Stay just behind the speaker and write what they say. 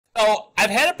So I've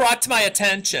had it brought to my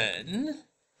attention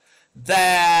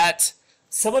that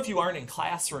some of you aren't in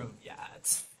classroom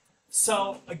yet.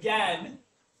 So again,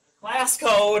 class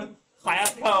code,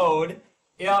 if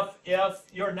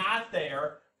you're not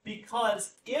there,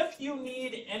 because if you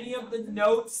need any of the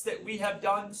notes that we have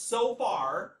done so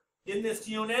far in this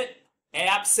unit,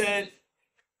 absent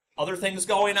other things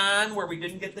going on where we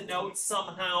didn't get the notes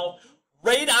somehow,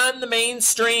 right on the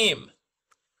mainstream.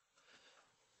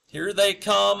 Here they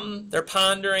come, they're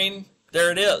pondering, there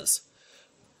it is.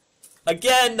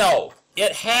 Again, though,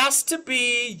 it has to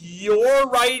be your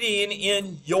writing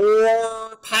in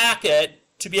your packet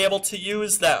to be able to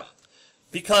use them.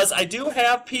 Because I do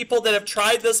have people that have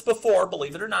tried this before,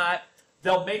 believe it or not.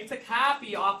 They'll make the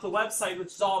copy off the website,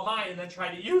 which is all mine, and then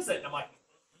try to use it. And I'm like,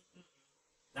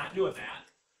 not doing that.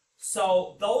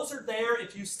 So those are there.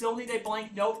 If you still need a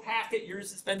blank note packet,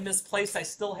 yours has been misplaced. I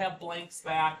still have blanks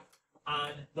back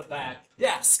on the back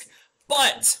desk.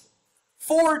 But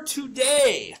for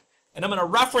today, and I'm going to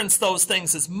reference those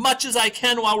things as much as I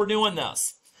can while we're doing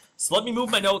this. So let me move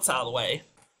my notes out of the way.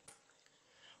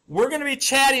 We're going to be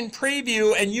chatting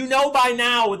preview, and you know by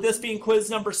now, with this being quiz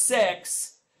number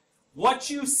 6, what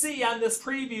you see on this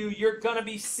preview, you're going to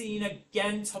be seeing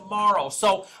again tomorrow.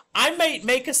 So I might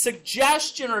make a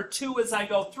suggestion or two as I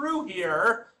go through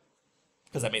here,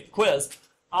 because I made the quiz,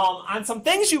 on some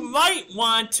things you might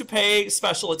want to pay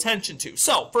special attention to.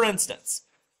 So, for instance,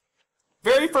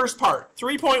 very first part,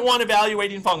 3.1,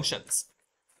 evaluating functions.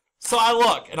 So I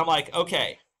look, and I'm like,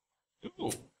 okay,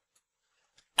 ooh,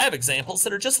 I have examples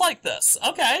that are just like this.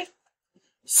 Okay.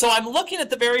 So I'm looking at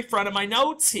the very front of my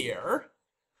notes here,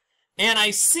 and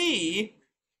I see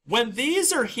when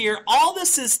these are here, all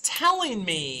this is telling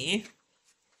me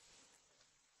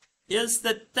is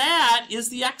that that is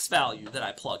the x value that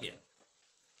I plug in.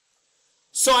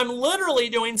 So I'm literally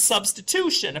doing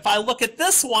substitution. If I look at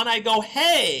this one, I go,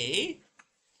 hey.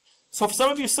 So for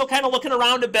some of you still kind of looking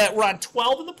around a bit, we're on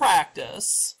 12 in the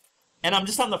practice, and I'm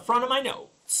just on the front of my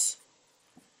notes.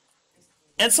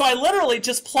 And so I literally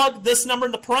just plug this number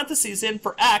in the parentheses in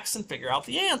for x and figure out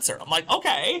the answer. I'm like,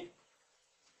 okay.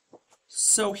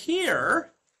 So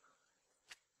here,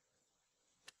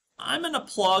 I'm going to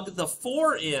plug the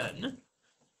 4 in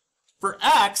for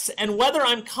x, and whether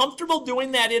I'm comfortable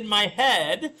doing that in my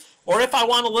head, or if I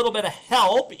want a little bit of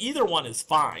help, either one is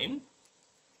fine.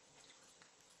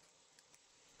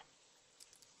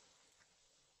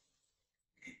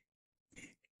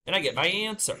 And I get my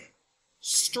answer.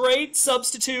 Straight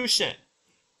substitution.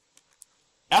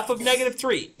 F of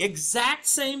 -3. Exact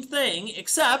same thing,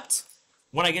 except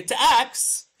when I get to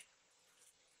x,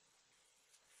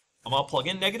 I'm going to plug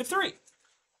in -3.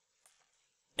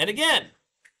 And again,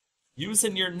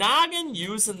 using your noggin,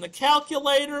 using the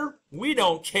calculator, we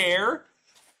don't care.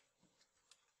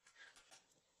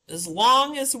 As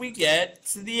long as we get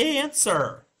to the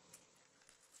answer.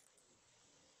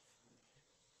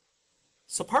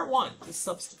 So part 1 is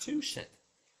substitution.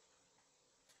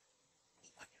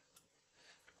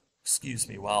 Excuse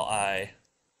me while I...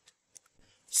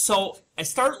 So I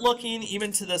start looking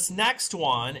even to this next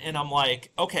one, and I'm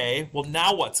like, okay, well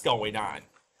now what's going on?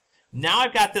 Now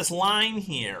I've got this line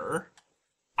here.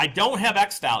 I don't have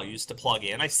x values to plug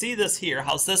in. I see this here.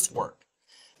 How's this work?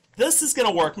 This is going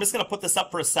to work. I'm just going to put this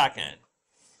up for a second.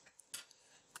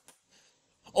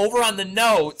 Over on the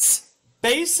notes,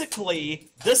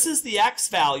 basically, this is the x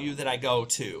value that I go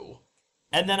to,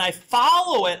 and then I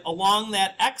follow it along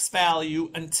that x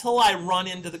value until I run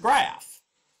into the graph.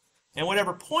 And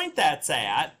whatever point that's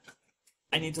at,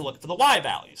 I need to look for the y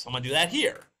value. So I'm going to do that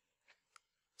here.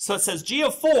 So it says g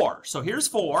of 4. So here's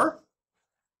 4.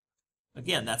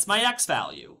 Again, that's my x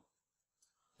value.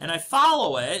 And I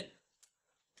follow it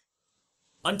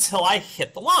until I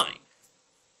hit the line.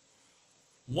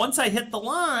 Once I hit the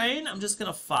line, I'm just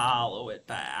going to follow it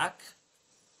back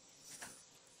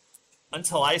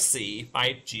until I see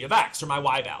my g of x, or my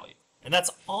y value. And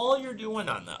that's all you're doing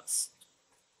on this.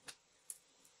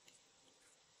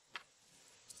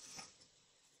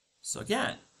 So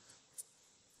again,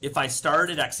 if I start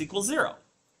at x equals 0,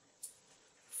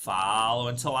 follow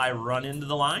until I run into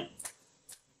the line,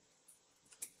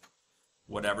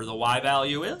 whatever the y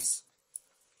value is,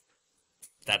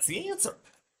 that's the answer.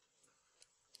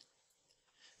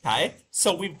 Okay,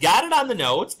 so we've got it on the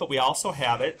notes, but we also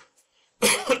have it,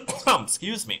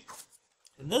 excuse me,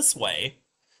 in this way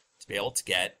to be able to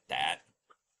get that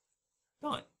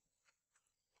done.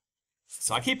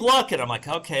 So I keep looking. I'm like,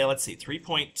 okay, let's see,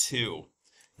 3.2.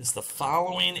 Is the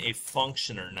following a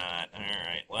function or not? All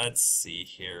right, let's see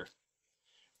here.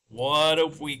 What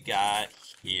have we got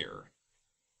here?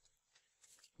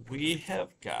 We have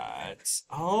got,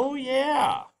 oh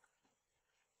yeah,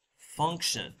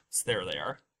 functions. There they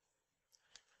are.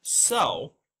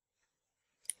 So,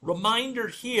 reminder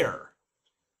here.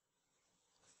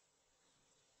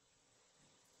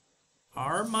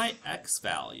 Are my x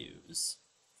values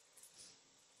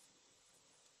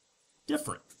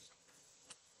different?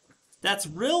 That's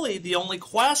really the only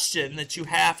question that you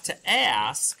have to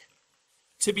ask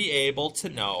to be able to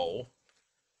know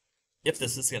if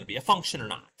this is going to be a function or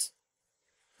not.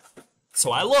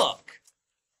 So I look,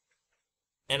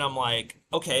 and I'm like,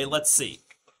 okay, let's see.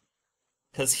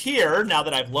 Because here, now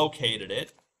that I've located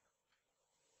it,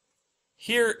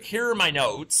 here are my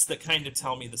notes that kind of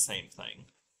tell me the same thing.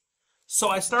 So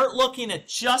I start looking at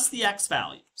just the x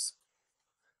values.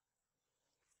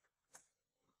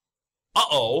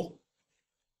 Uh-oh.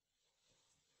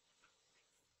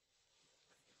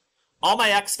 All my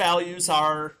x values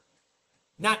are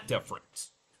not different.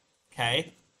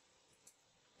 Okay?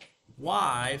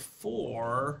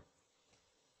 Y4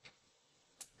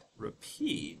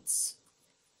 repeats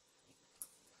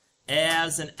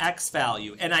as an x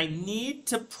value. And I need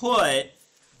to put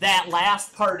that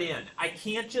last part in. I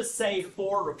can't just say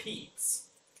 4 repeats.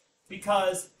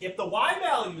 Because if the y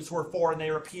values were 4 and they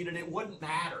repeated, it wouldn't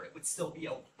matter. It would still be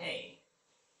okay.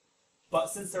 But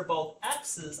since they're both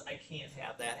x's, I can't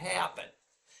have that happen.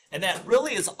 And that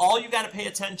really is all you got to pay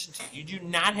attention to. You do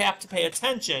not have to pay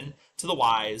attention to the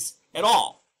y's at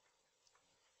all.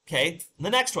 Okay, and the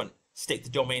next one, state the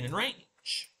domain and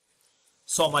range.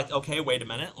 So I'm like, okay, wait a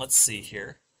minute. Let's see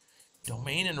here.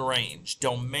 Domain and range.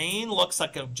 Domain looks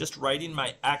like I'm just writing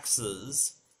my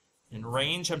x's. In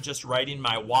range, I'm just writing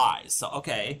my y's. So,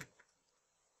 okay.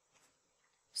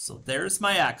 So there's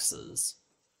my x's.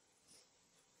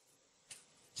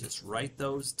 Just write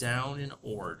those down in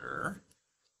order.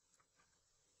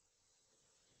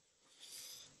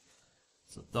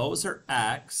 So those are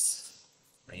x,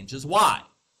 range is y.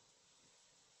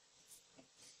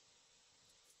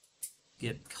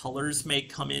 Again, colors may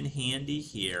come in handy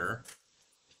here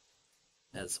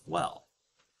as well.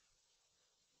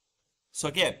 So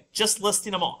again, just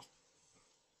listing them off.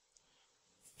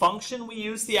 Function, we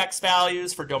use the x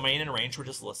values. For domain and range, we're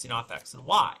just listing off x and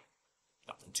y.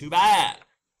 Nothing too bad.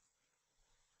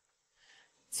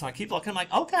 So I keep looking,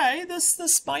 like, okay,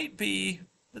 this might be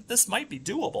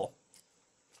doable.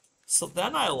 So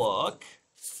then I look,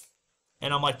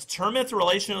 and I'm like, determine if the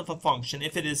relation of a function.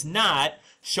 If it is not,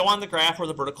 show on the graph where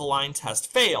the vertical line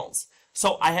test fails.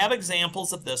 So I have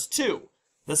examples of this too.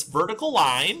 This vertical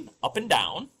line, up and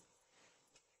down.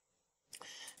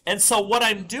 And so what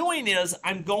I'm doing is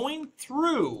I'm going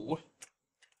through,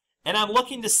 and I'm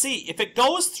looking to see if it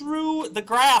goes through the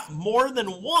graph more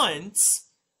than once,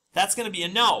 that's going to be a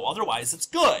no. Otherwise, it's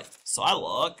good. So I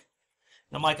look,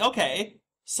 and I'm like, okay.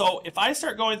 So if I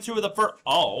start going through the first,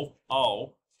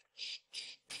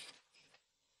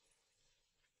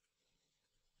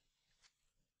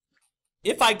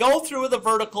 if I go through the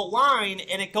vertical line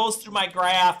and it goes through my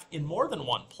graph in more than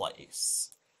one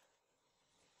place,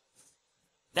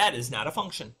 that is not a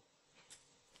function.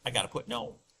 I got to put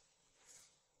no.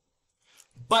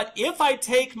 But if I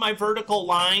take my vertical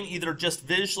line either just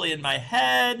visually in my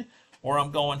head, or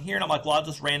I'm going here and I'm like, well, I'll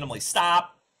just randomly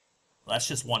stop. Well, that's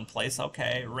just one place.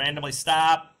 Okay, randomly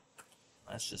stop.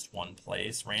 That's just one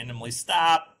place. Randomly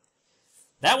stop.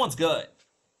 That one's good.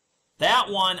 That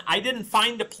one, I didn't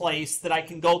find a place that I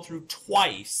can go through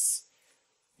twice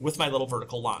with my little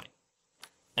vertical line.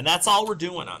 And that's all we're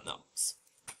doing on those.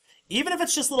 Even if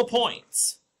it's just little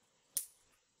points.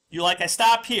 You're like, I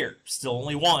stop here. Still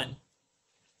only one.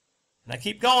 And I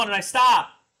keep going and I stop.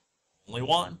 Only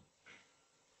one.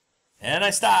 And I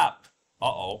stop.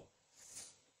 Uh-oh.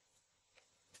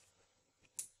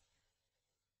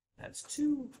 That's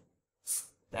 2.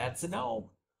 That's a no.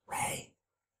 Ray.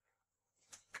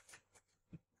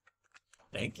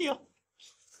 Thank you.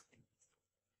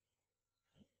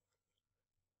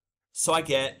 So I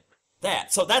get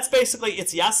that. So that's basically,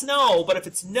 it's yes, no, but if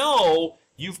it's no,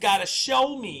 you've got to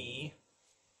show me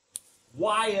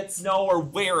why it's no or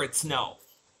where it's no.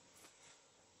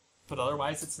 But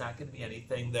otherwise, it's not going to be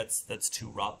anything that's too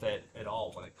rough at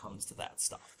all when it comes to that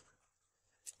stuff.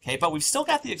 Okay, but we've still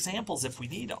got the examples if we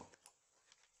need them,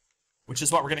 which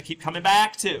is what we're going to keep coming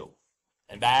back to,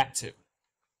 and back to,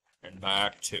 and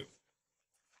back to.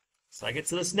 So I get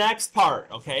to this next part,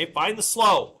 okay? Find the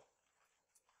slope.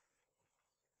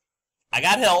 I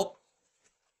got help.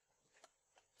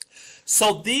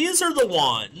 So these are the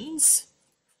ones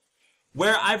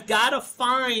where I've got to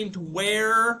find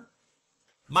where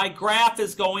my graph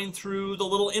is going through the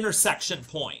little intersection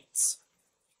points.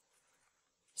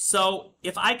 So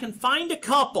if I can find a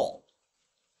couple,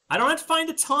 I don't have to find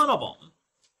a ton of them,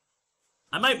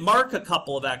 I might mark a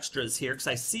couple of extras here because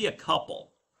I see a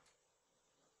couple.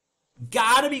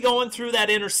 Got to be going through that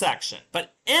intersection.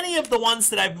 But any of the ones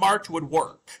that I've marked would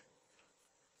work.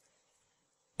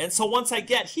 And so once I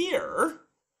get here,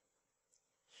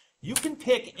 you can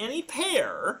pick any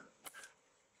pair,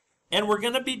 and we're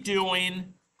going to be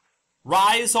doing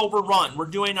rise over run. We're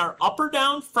doing our up or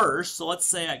down first. So let's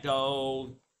say I'm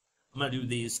going to do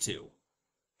these two.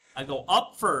 I go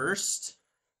up first.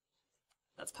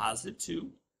 That's positive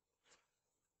 2.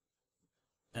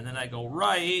 And then I go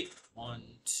right. 1,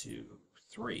 2,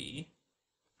 3.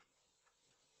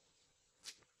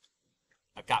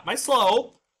 I've got my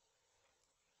slope.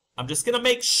 I'm just going to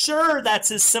make sure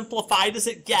that's as simplified as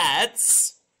it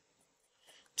gets.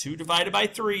 2 divided by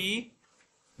 3.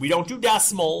 We don't do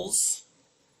decimals.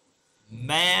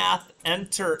 Math,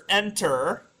 enter,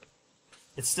 enter.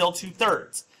 It's still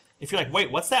 2/3. If you're like,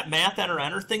 wait, what's that math, enter,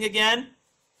 enter thing again?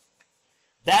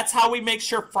 That's how we make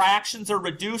sure fractions are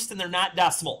reduced and they're not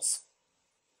decimals.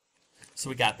 So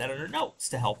we got that in our notes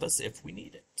to help us if we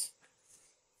need it.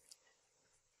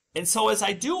 And so as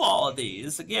I do all of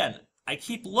these, again, I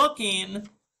keep looking.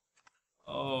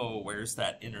 Oh, where's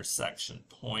that intersection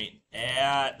point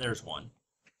at? There's one.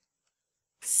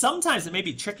 Sometimes it may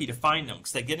be tricky to find them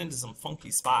because they get into some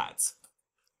funky spots.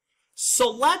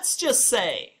 So let's just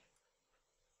say,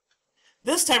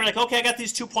 this time you're like, okay, I got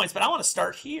these 2 points, but I want to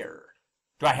start here.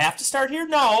 Do I have to start here?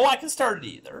 No, I can start at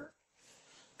either.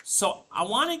 So I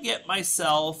want to get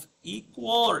myself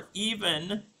equal or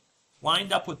even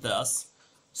lined up with this.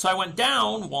 So I went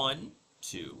down 1,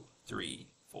 2, 3,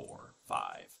 4,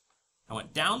 5. I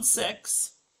went down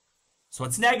 6, so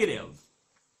it's negative.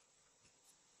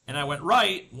 And I went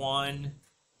right 1,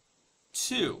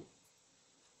 2,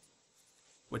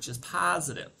 which is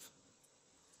positive.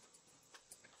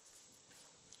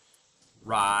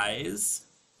 Rise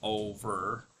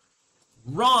over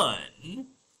run,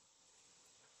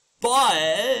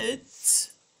 but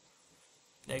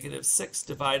negative 6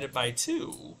 divided by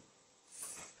 2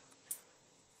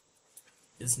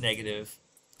 is negative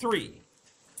 3.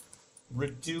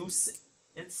 Reduce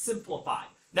and simplify.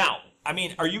 Now, I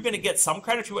mean, are you going to get some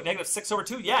credit if you went negative 6 over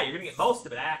 2? Yeah, you're going to get most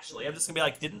of it, actually. I'm just going to be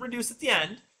like, didn't reduce at the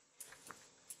end.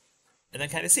 And then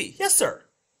kind of see. Yes, sir.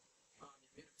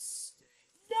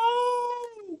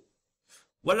 No!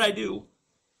 What did I do?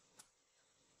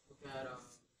 Look at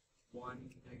 1,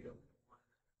 negative 1.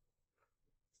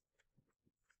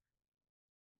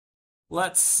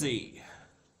 Let's see.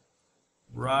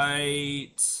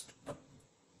 Right.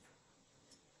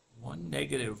 1,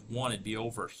 negative 1 would be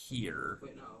over here.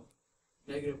 Wait, no.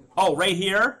 Negative 1. Oh, right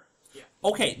here? Yeah.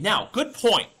 Okay, now, good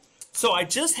point. So I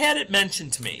just had it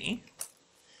mentioned to me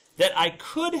that I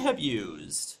could have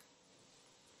used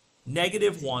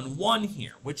negative 1, 1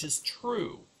 here, which is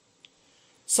true.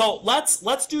 So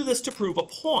let's do this to prove a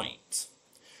point.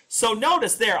 So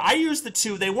notice there, I used the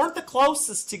 2. They weren't the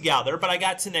closest together, but I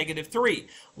got to negative 3.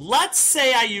 Let's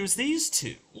say I use these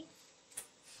 2.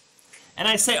 And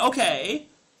I say, okay,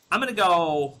 I'm going to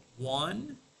go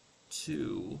 1,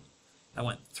 2, I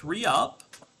went 3 up,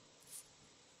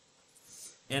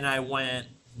 and I went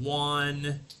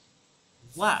 1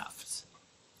 left.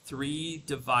 3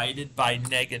 divided by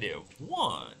negative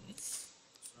 1.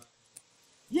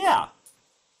 Yeah.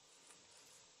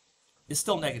 Is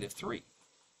still negative 3.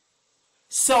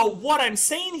 So what I'm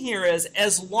saying here is,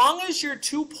 as long as your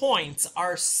 2 points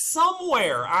are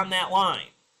somewhere on that line,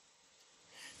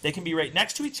 they can be right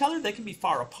next to each other, they can be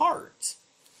far apart,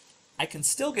 I can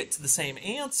still get to the same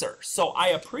answer. So I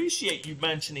appreciate you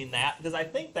mentioning that, because I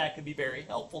think that could be very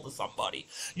helpful to somebody.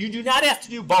 You do not have to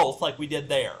do both like we did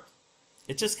there.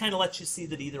 It just kind of lets you see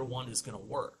that either one is going to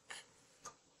work.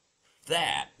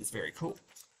 That is very cool.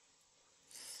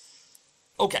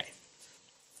 Okay.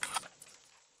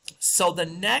 So the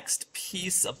next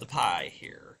piece of the pie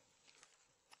here,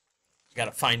 I got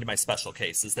to find my special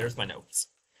cases. There's my notes.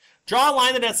 Draw a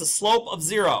line that has a slope of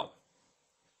 0.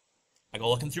 I go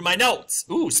looking through my notes.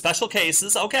 Ooh, special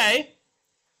cases. Okay.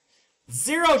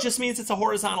 0 just means it's a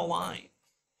horizontal line.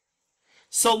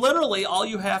 So literally all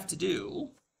you have to do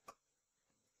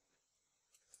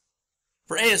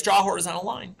for A is draw a horizontal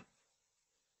line.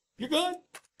 You're good.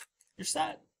 You're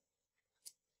set.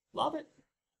 Love it.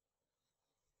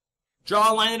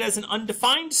 Draw a line that has an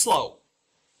undefined slope.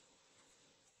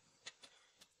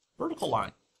 Vertical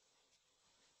line.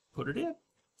 Put it in.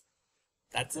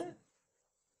 That's it.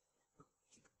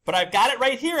 But I've got it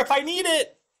right here if I need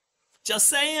it. Just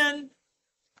saying.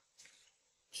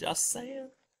 Just saying.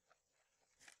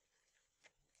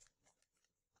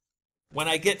 When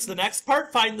I get to the next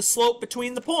part, find the slope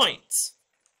between the points.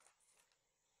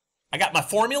 I got my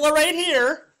formula right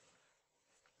here.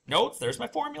 notes. There's my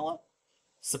formula.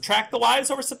 Subtract the y's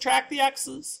over subtract the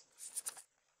x's.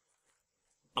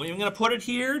 I'm even going to put it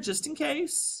here just in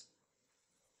case.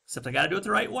 Except I got to do it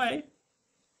the right way.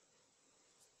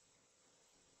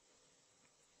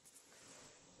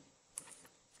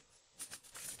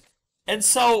 And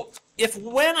so, if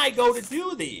when I go to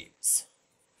do these,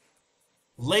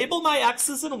 label my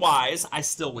x's and y's, I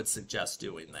still would suggest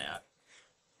doing that.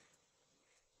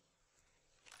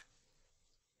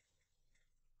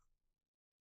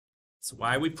 It's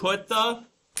why we put the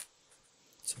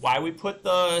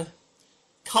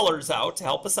colors out to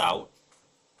help us out.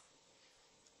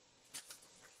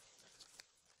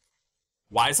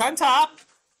 Y's on top.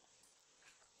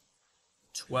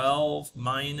 12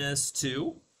 minus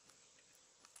 2.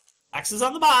 X is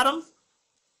on the bottom.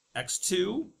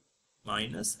 X2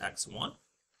 minus X1.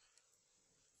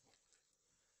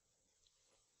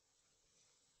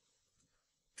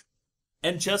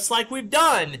 And just like we've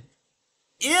done,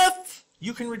 if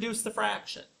you can reduce the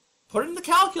fraction, put it in the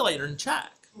calculator and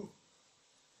check.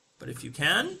 But if you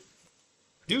can,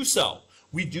 do so.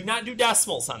 We do not do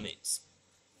decimals on these.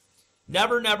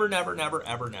 Never, never, never, never,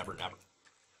 ever, never, never.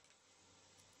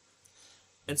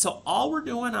 And so all we're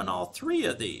doing on all three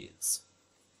of these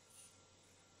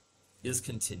is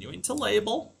continuing to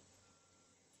label.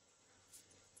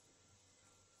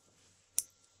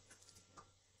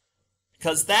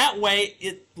 Because that way,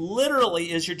 it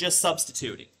literally is you're just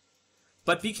substituting.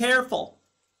 But be careful.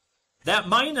 That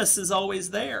minus is always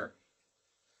there.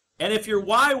 And if your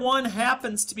y1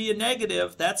 happens to be a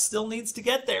negative, that still needs to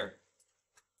get there.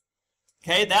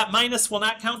 Okay, that minus will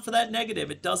not count for that negative.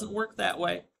 It doesn't work that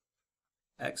way.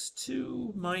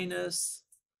 X2 minus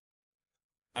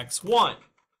X1.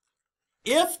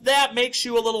 If that makes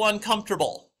you a little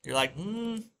uncomfortable, you're like,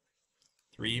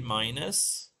 3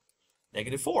 minus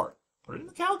negative 4. Put it in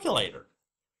the calculator.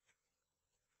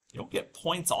 You don't get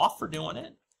points off for doing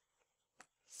it.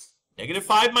 Negative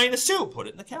 5 minus 2. Put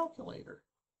it in the calculator.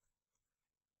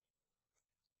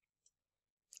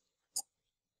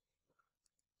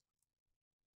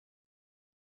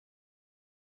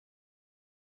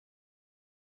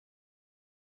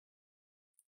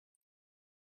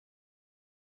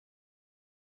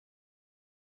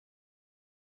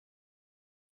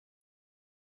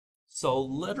 So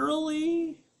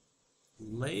literally,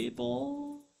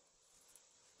 label,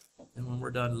 and when we're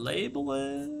done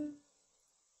labeling,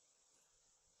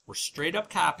 we're straight up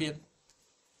copying.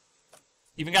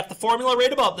 Even got the formula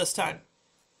right above this time.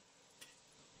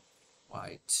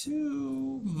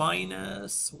 Y2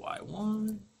 minus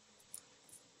Y1,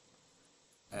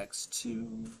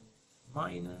 X2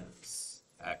 minus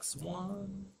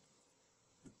X1.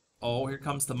 Oh, here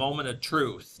comes the moment of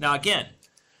truth. Now again,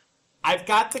 I've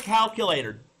got the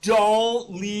calculator.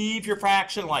 Don't leave your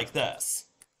fraction like this.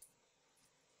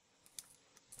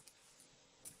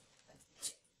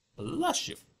 Bless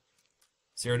you.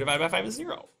 0 divided by 5 is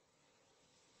 0.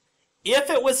 If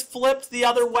it was flipped the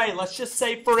other way, let's just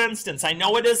say, for instance, I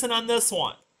know it isn't on this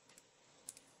one.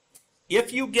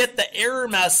 If you get the error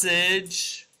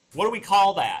message, what do we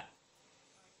call that?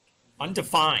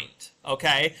 Undefined,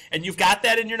 okay? And you've got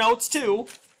that in your notes too.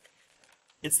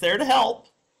 It's there to help.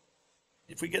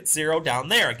 If we get 0 down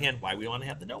there, again, why we want to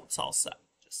have the notes all set.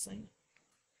 Just saying.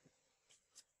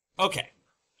 Okay.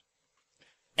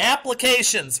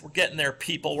 Applications. We're getting there,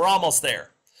 people. We're almost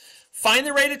there. Find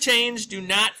the rate of change. Do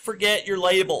not forget your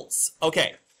labels.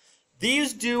 Okay.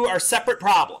 These are separate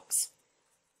problems.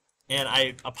 And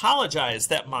I apologize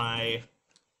that my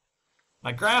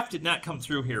graph did not come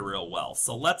through here real well.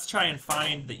 So let's try and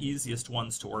find the easiest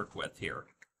ones to work with here.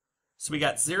 So we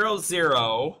got 0,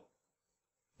 0.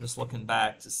 Just looking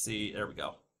back to see. There we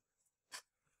go.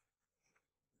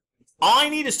 All I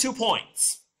need is 2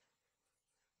 points.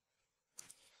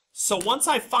 So once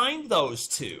I find those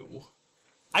two,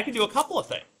 I can do a couple of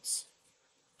things.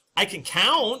 I can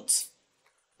count.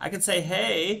 I can say,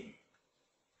 hey,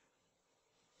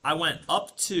 I went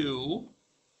up 2,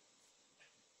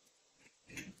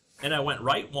 and I went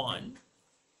right 1.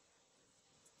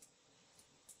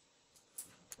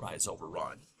 Rise over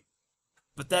run.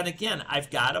 But then again, I've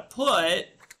got to put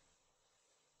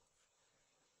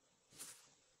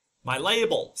my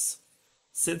labels.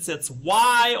 Since it's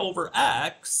y over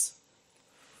x,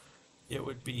 it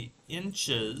would be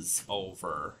inches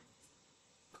over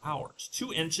hours.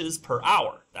 2 inches per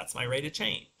hour. That's my rate of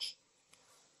change.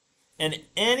 And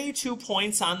any 2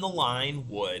 points on the line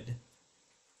would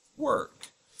work,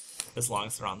 as long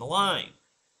as they're on the line.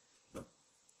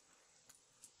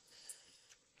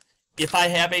 If I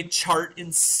have a chart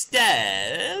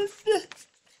instead,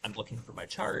 I'm looking for my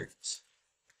chart.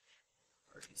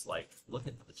 Already It's like, look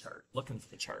into the chart. Look into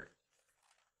the chart.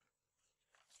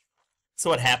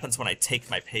 So what happens when I take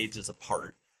my pages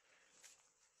apart?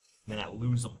 And then I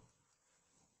lose them.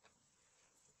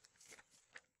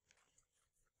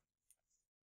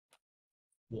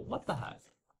 Well, what the heck?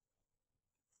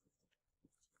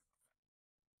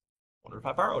 Wonder if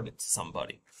I borrowed it to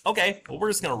somebody. Okay, well, we're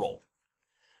just going to roll.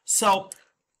 So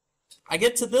I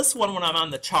get to this one when I'm on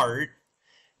the chart.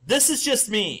 This is just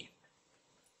me.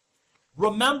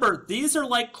 Remember, these are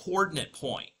like coordinate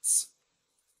points.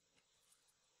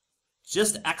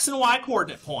 Just X and Y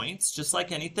coordinate points, just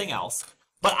like anything else.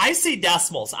 But I see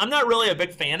decimals. I'm not really a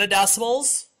big fan of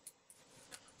decimals.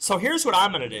 So here's what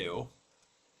I'm going to do.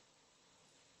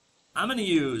 I'm going to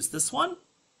use this one.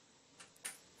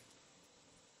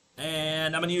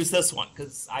 And I'm going to use this one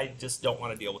because I just don't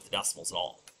want to deal with the decimals at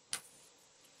all.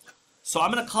 So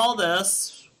I'm going to call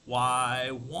this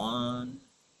Y1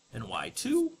 and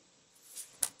Y2.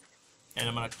 And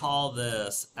I'm going to call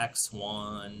this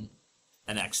X1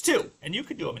 and X2. And you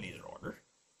could do them in either order.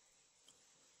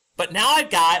 But now I've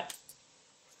got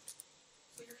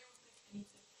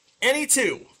any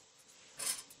two.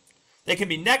 They can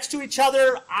be next to each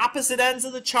other, opposite ends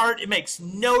of the chart. It makes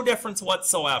no difference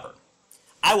whatsoever.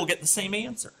 I will get the same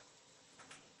answer.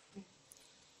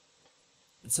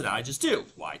 And so now I just do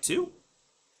Y2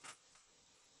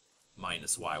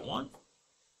 minus Y1,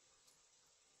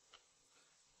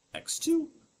 X2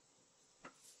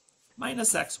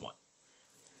 minus X1.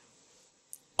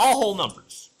 All whole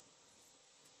numbers.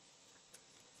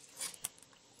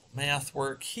 Math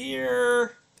work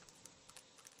here.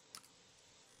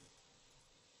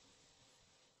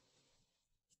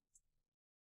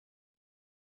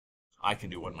 I can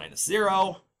do 1 minus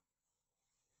 0.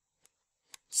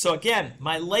 So again,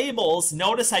 my labels,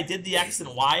 notice I did the X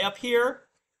and Y up here.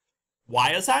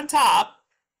 Y is on top.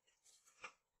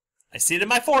 I see it in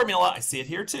my formula. I see it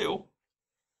here too.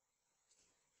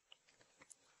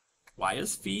 Y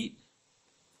is feet.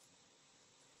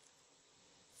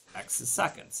 X is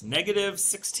seconds. Negative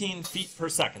 16 feet per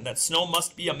second. That snow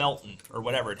must be a melting, or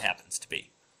whatever it happens to be.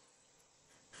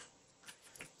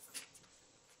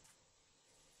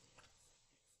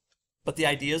 But the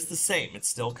idea is the same. It's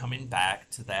still coming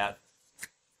back to that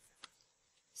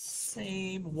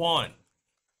same one.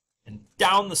 And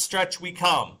down the stretch we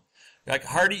come. Like,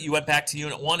 Hardy, you went back to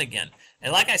Unit 1 again.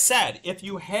 And like I said, if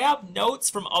you have notes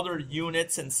from other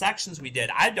units and sections we did,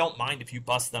 I don't mind if you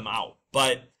bust them out.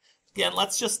 But again,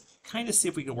 let's just kind of see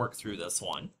if we can work through this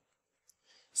one.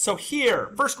 So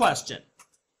here, first question.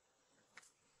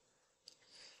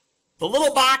 The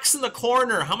little box in the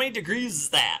corner, how many degrees is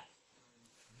that?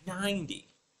 90.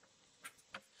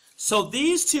 So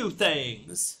these two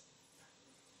things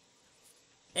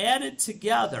added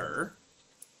together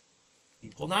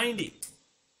equal 90.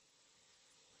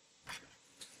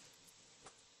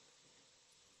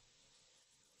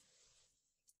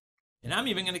 And I'm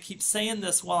even going to keep saying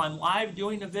this while I'm live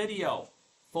doing a video.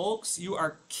 Folks, you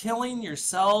are killing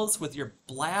yourselves with your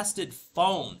blasted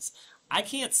phones. I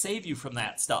can't save you from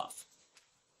that stuff.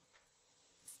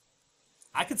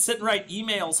 I could sit and write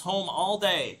emails home all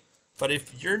day, but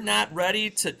if you're not ready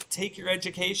to take your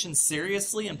education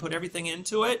seriously and put everything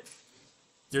into it,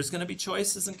 there's going to be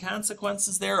choices and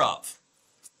consequences thereof.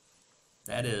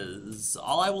 That is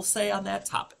all I will say on that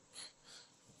topic.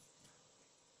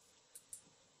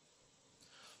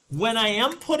 When I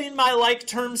am putting my like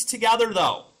terms together,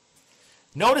 though,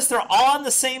 notice they're all on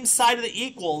the same side of the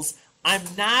equals. I'm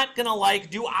not going to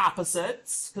do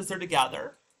opposites because they're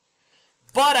together.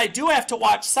 But I do have to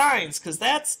watch signs because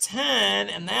that's 10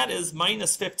 and that is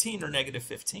minus 15 or negative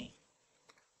 15.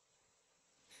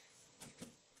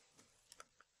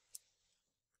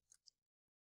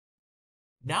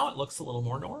 Now it looks a little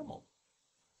more normal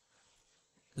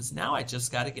because now I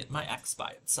just got to get my x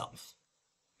by itself.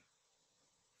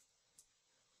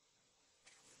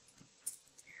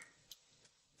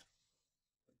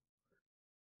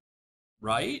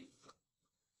 Right?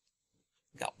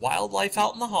 Got wildlife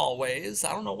out in the hallways.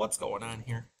 I don't know what's going on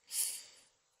here.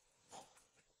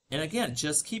 And again,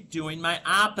 just keep doing my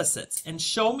opposites and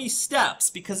show me steps,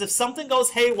 because if something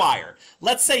goes haywire,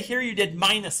 let's say here you did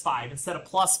 -5 instead of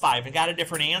 +5 and got a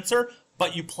different answer,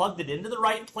 but you plugged it into the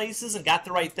right places and got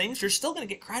the right things, you're still going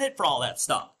to get credit for all that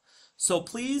stuff. So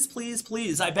please, please,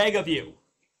 please, I beg of you,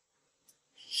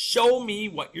 show me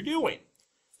what you're doing.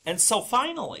 And so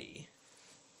finally,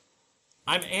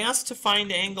 I'm asked to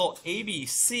find angle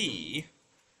ABC.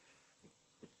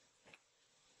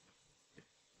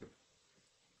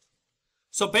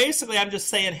 So basically, I'm just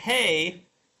saying, hey,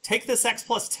 take this x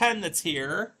plus 10 that's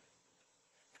here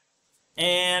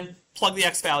and plug the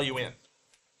x value in.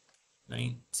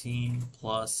 19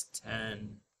 plus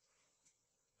 10.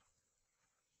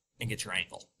 And get your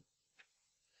angle.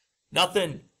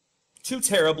 Nothing too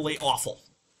terribly awful.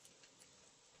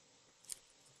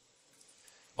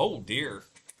 Oh dear.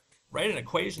 Write an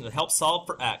equation that helps solve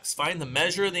for x. Find the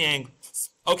measure of the angles.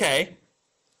 Okay.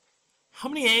 How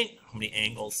many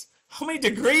angles? How many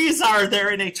degrees are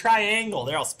there in a triangle?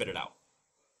 There, I'll spit it out.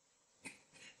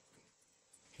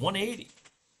 180.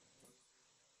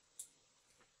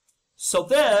 So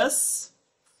this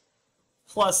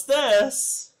plus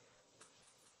this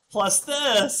plus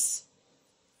this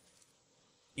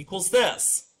equals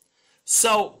this.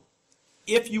 So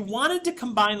if you wanted to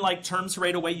combine like terms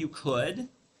right away, you could.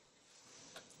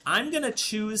 I'm going to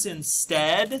choose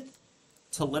instead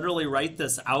to literally write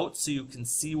this out so you can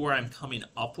see where I'm coming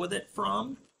up with it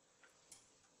from.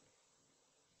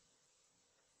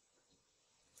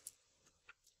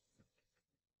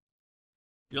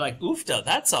 You're like, oofta,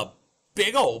 that's a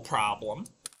big old problem.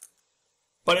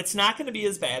 But it's not going to be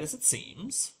as bad as it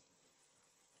seems.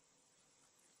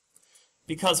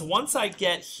 Because once I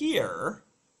get here,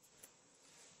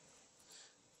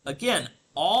 again,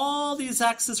 all these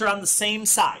x's are on the same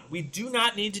side. We do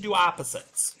not need to do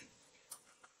opposites.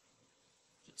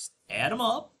 Just add them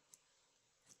up.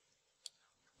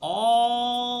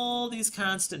 All these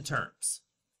constant terms.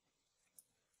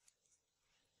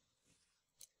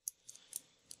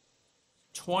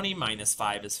 (20 minus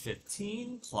 5 is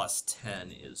 15, plus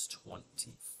 10 is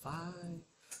 25.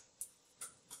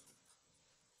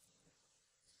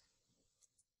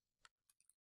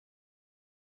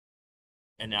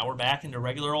 And now we're back into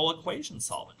regular old equation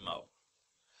solving mode.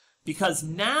 Because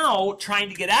now, trying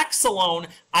to get x alone,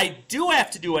 I do have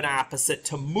to do an opposite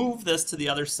to move this to the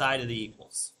other side of the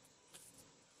equals.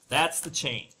 That's the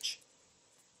change.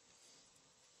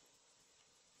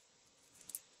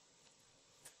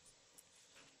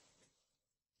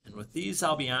 And with these,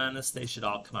 I'll be honest, they should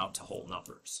all come out to whole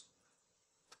numbers.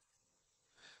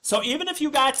 So even if you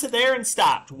got to there and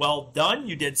stopped, well done,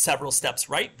 you did several steps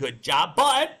right, good job,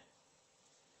 but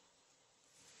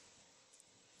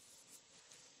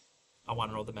I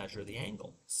want to know the measure of the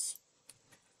angles.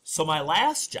 So my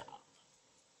last job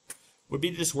would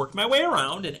be to just work my way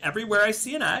around, and everywhere I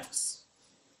see an x,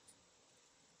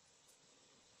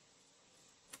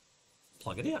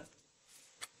 plug it in.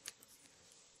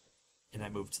 And I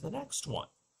move to the next one.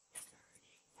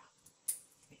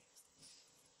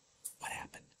 What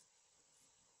happened?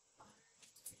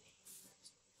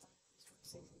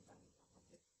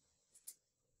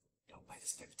 No,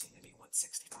 minus 15 would be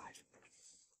 165.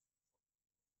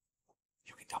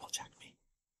 You can double check me.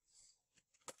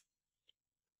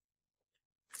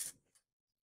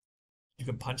 You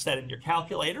can punch that in your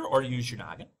calculator or use your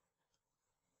noggin.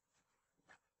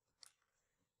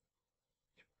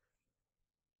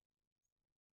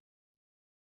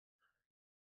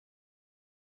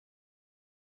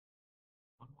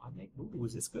 I make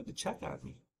boo-boos. It's good to check on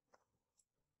me.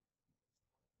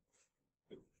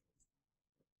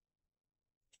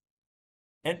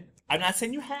 And I'm not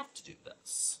saying you have to do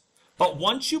this. But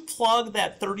once you plug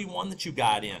that 31 that you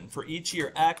got in for each of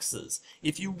your x's,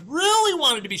 if you really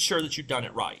wanted to be sure that you've done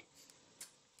it right,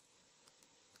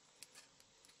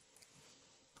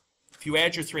 if you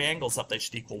add your three angles up, they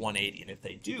should equal 180. And if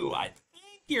they do, I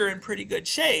think you're in pretty good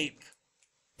shape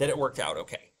that it worked out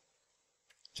okay.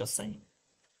 Just saying.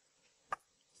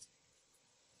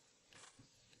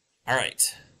 All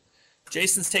right.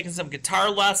 Jason's taking some guitar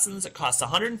lessons. It costs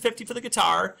 $150 for the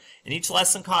guitar, and each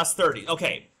lesson costs $30.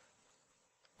 Okay.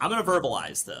 I'm going to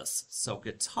verbalize this. So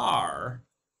guitar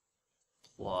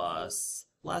plus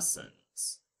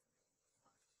lessons.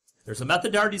 There's a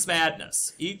method to Hardy's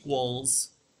Madness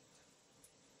equals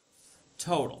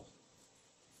total.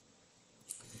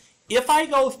 If I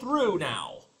go through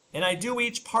now and I do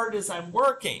each part as I'm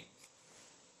working,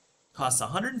 costs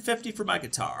 $150 for my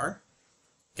guitar.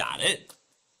 Got it.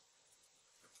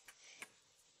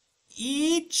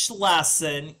 Each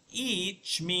lesson,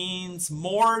 each means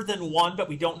more than one, but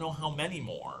we don't know how many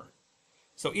more.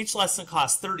 So each lesson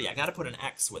costs $30. I got to put an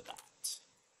X with that.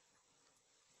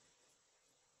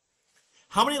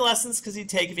 How many lessons does he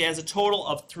take if he has a total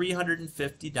of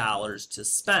 $350 to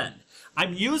spend?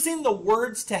 I'm using the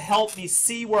words to help me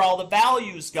see where all the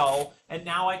values go, and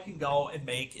now I can go and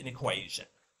make an equation.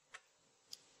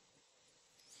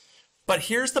 But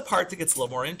here's the part that gets a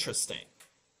little more interesting.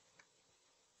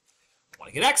 I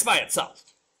want to get x by itself.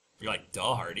 You're like,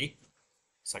 duh, Hardy.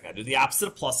 So I got to do the opposite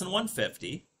of plus and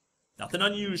 150. Nothing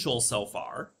unusual so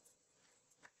far.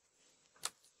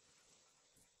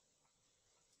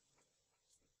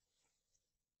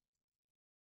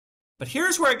 But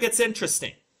here's where it gets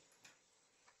interesting.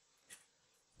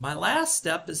 My last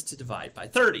step is to divide by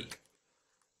 30.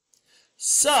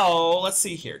 So let's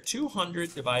see here,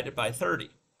 200 divided by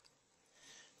 30.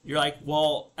 You're like,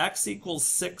 well, x equals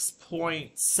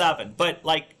 6.7, but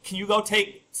like, can you go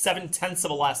take 7/10 of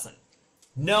a lesson?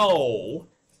 No.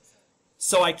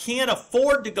 So I can't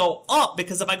afford to go up,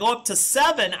 because if I go up to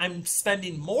 7, I'm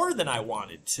spending more than I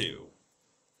wanted to.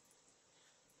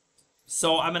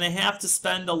 So I'm going to have to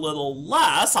spend a little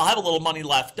less. I'll have a little money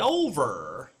left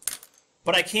over,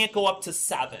 but I can't go up to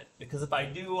 7, because if I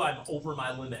do, I'm over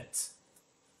my limit.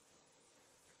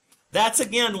 That's,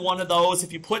 again, one of those,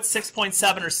 if you put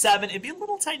 6.7 or 7, it'd be a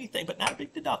little tiny thing, but not a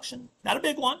big deduction. Not a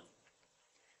big one.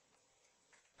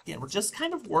 Again, we're just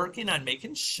kind of working on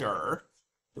making sure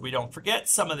that we don't forget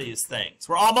some of these things.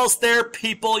 We're almost there,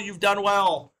 people. You've done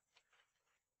well.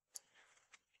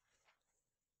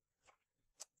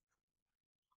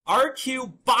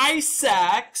 RQ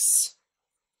bisects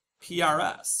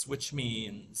PRS, which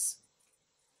means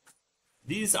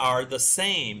these are the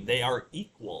same. They are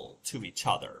equal to each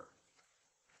other.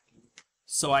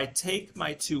 So I take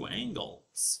my two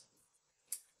angles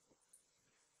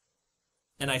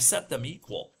and I set them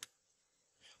equal.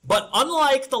 But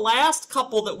unlike the last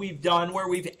couple that we've done where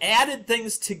we've added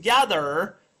things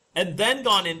together and then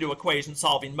gone into equation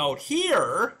solving mode,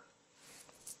 here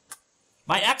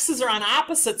my x's are on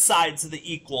opposite sides of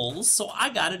the equals, so I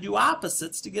got to do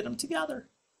opposites to get them together.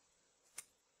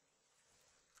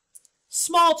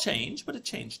 Small change, but a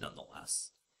change nonetheless.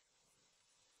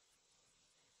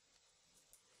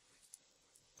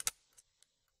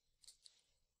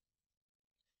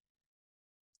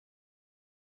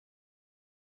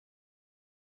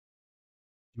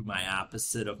 Do my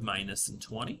opposite of minus and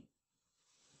 20.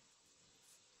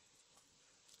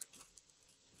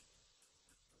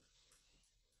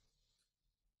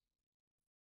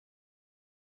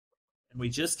 And we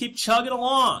just keep chugging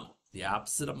along. The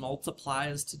opposite of multiply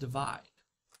is to divide.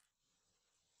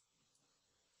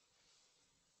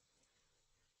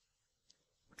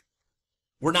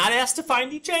 We're not asked to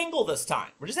find each angle this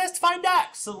time. We're just asked to find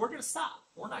x, so we're going to stop.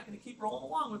 We're not going to keep rolling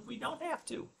along if we don't have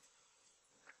to.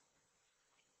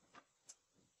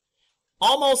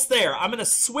 Almost there. I'm going to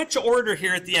switch order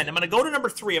here at the end. I'm going to go to number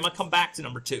 3. I'm going to come back to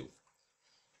number 2.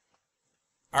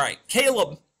 All right,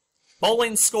 Caleb.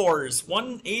 Bowling scores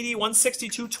 180,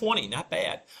 162, 20. Not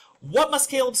bad. What must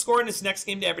Caleb score in his next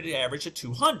game to average at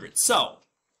 200? So,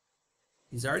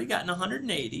 he's already gotten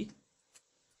 180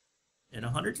 and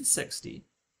 160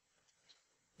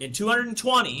 and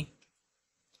 220.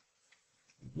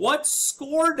 What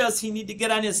score does he need to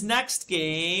get on his next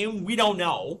game? We don't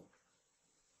know.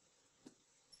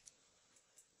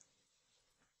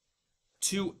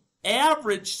 To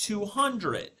average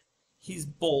 200, he's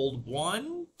bowled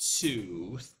 1,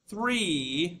 2,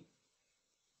 3.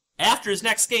 After his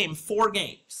next game, 4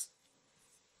 games.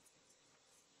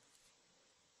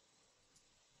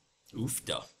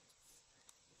 Oofda.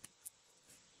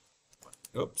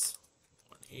 Oops.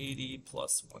 180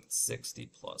 plus 160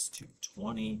 plus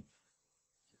 220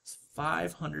 is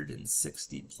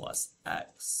 560 plus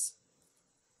x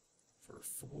for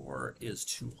 4 is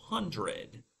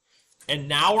 200. And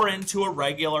now we're into a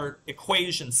regular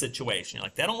equation situation. You're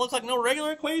like, that don't look like no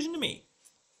regular equation to me.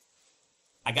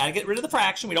 I got to get rid of the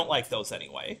fraction. We don't like those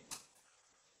anyway.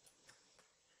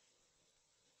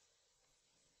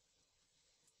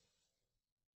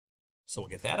 So we'll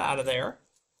get that out of there.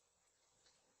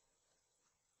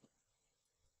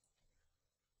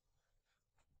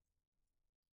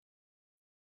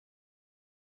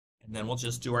 And then we'll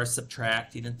just do our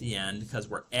subtracting at the end because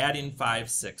we're adding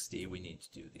 560. We need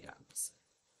to do the opposite.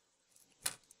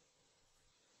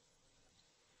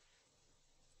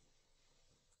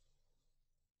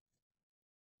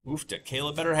 Oofta,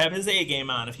 Caleb better have his A game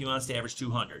on if he wants to average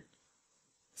 200.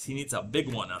 He needs a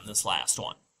big one on this last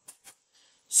one.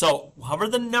 So, however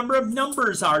the number of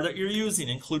numbers are that you're using,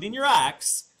 including your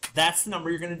x, that's the number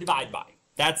you're going to divide by.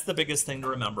 That's the biggest thing to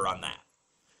remember on that.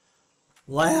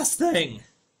 Last thing.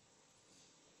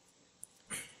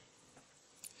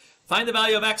 Find the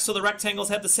value of x so the rectangles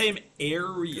have the same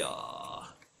area.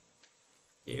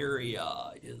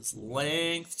 Area is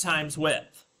length times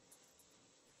width.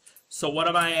 So what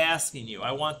am I asking you?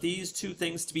 I want these two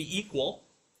things to be equal.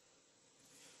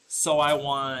 So I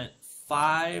want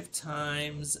 5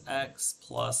 times x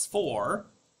plus 4,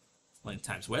 length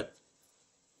times width,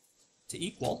 to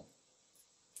equal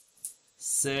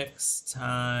 6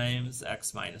 times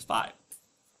x minus 5,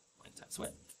 length times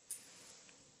width.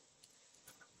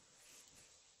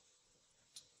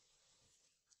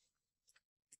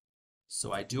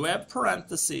 So I do have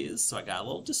parentheses, so I got a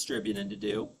little distributing to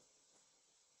do.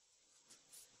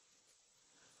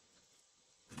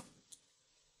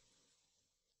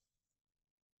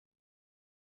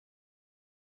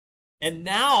 And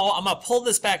now I'm going to pull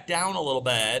this back down a little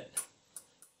bit.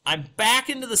 I'm back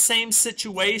into the same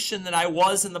situation that I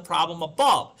was in the problem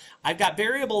above. I've got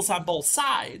variables on both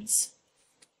sides.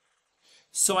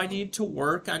 So I need to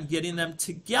work on getting them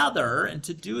together. And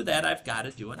to do that, I've got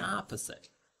to do an opposite.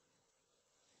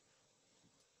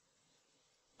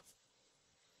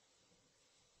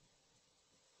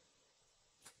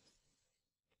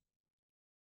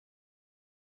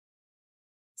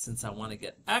 Since I want to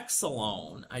get x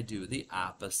alone, I do the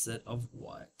opposite of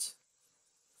what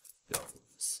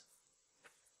goes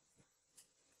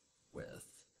with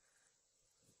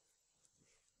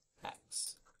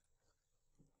x.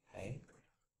 Okay.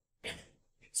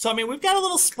 So, I mean, we've got a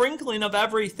little sprinkling of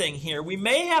everything here. We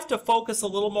may have to focus a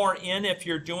little more in if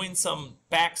you're doing some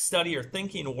back study or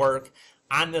thinking work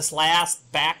on this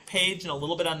last back page and a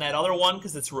little bit on that other one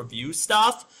because it's review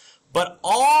stuff. But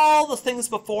all the things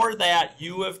before that,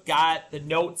 you have got the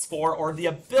notes for, or the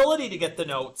ability to get the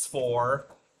notes for,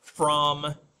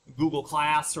 from Google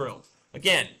Classroom.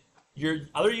 Again, your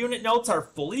other unit notes are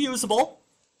fully usable,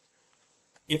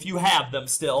 if you have them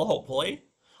still, hopefully.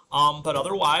 But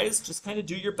otherwise, just kind of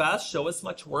do your best, show as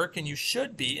much work, and you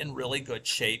should be in really good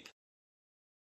shape